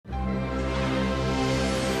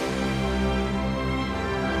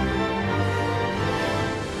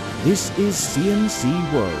This is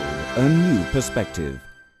CMC World, a new perspective.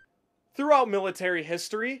 Throughout military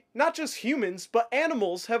history, not just humans, but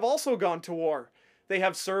animals have also gone to war. They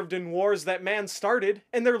have served in wars that man started,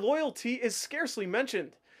 and their loyalty is scarcely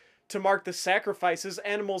mentioned. To mark the sacrifices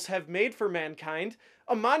animals have made for mankind,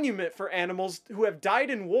 a monument for animals who have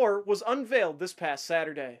died in war was unveiled this past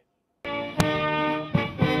Saturday.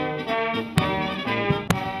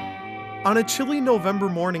 On a chilly November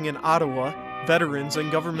morning in Ottawa, veterans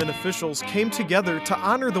and government officials came together to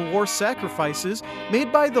honor the war sacrifices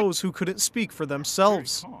made by those who couldn't speak for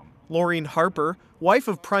themselves. Laureen Harper, wife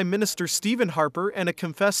of Prime Minister Stephen Harper and a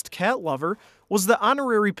confessed cat lover, was the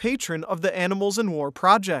honorary patron of the Animals in War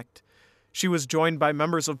project. She was joined by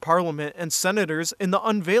members of Parliament and senators in the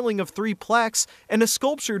unveiling of 3 plaques and a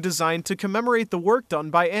sculpture designed to commemorate the work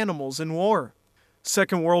done by animals in war.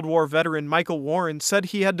 Second World War veteran Michael Warren said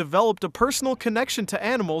he had developed a personal connection to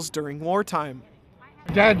animals during wartime.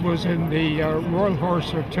 Dad was in the Royal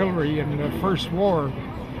Horse Artillery in the First War,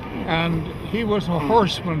 and he was a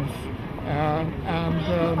horseman,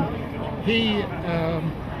 he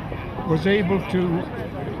was able to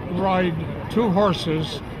ride 2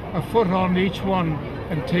 horses, a foot on each one,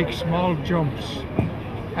 and take small jumps.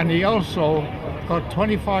 And he also got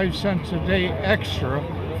 25 cents a day extra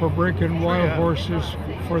for breaking wild horses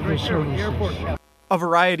for the services. A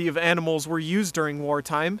variety of animals were used during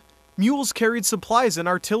wartime. Mules carried supplies and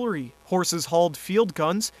artillery, horses hauled field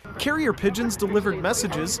guns, carrier pigeons delivered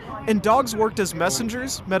messages, and dogs worked as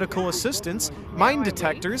messengers, medical assistants, mine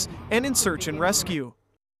detectors, and in search and rescue.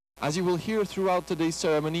 As you will hear throughout today's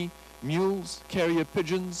ceremony, mules, carrier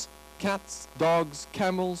pigeons, cats, dogs,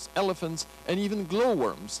 camels, elephants, and even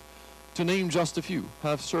glowworms, to name just a few,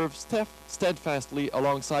 have served steadfastly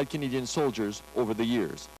alongside Canadian soldiers over the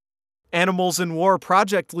years. Animals in War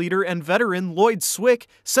project leader and veteran Lloyd Swick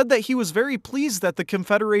said that he was very pleased that the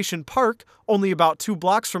Confederation Park, only about 2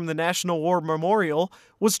 blocks from the National War Memorial,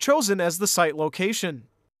 was chosen as the site location.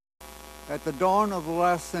 At the dawn of the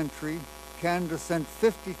last century, Canada sent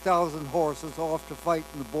 50,000 horses off to fight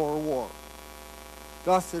in the Boer War.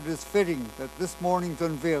 Thus it is fitting that this morning's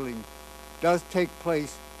unveiling does take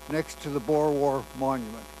place next to the Boer War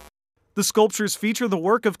Monument. The sculptures feature the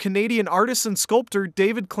work of Canadian artist and sculptor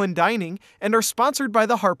David Clendining and are sponsored by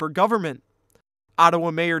the Harper government.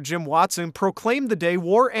 Ottawa Mayor Jim Watson proclaimed the day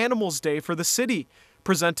War Animals Day for the city,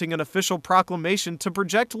 presenting an official proclamation to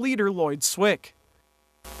project leader Lloyd Swick.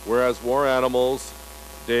 Whereas War Animals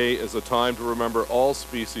Day is a time to remember all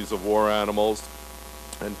species of war animals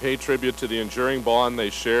and pay tribute to the enduring bond they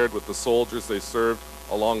shared with the soldiers they served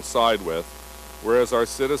alongside with. Whereas our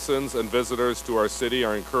citizens and visitors to our city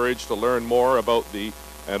are encouraged to learn more about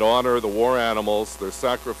and honor the war animals, their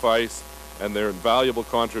sacrifice, and their invaluable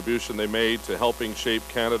contribution they made to helping shape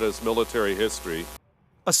Canada's military history.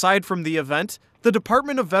 Aside from the event, the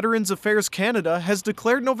Department of Veterans Affairs Canada has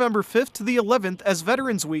declared November 5th to the 11th as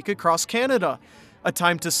Veterans Week across Canada, a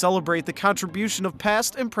time to celebrate the contribution of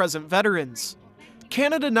past and present veterans.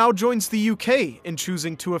 Canada now joins the UK in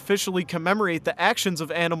choosing to officially commemorate the actions of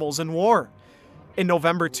animals in war. In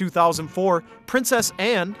November 2004, Princess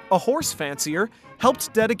Anne, a horse fancier,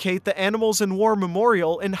 helped dedicate the Animals in War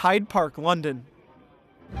Memorial in Hyde Park, London.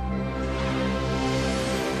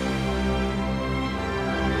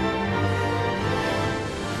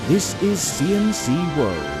 This is CMC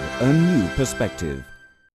World, a new perspective.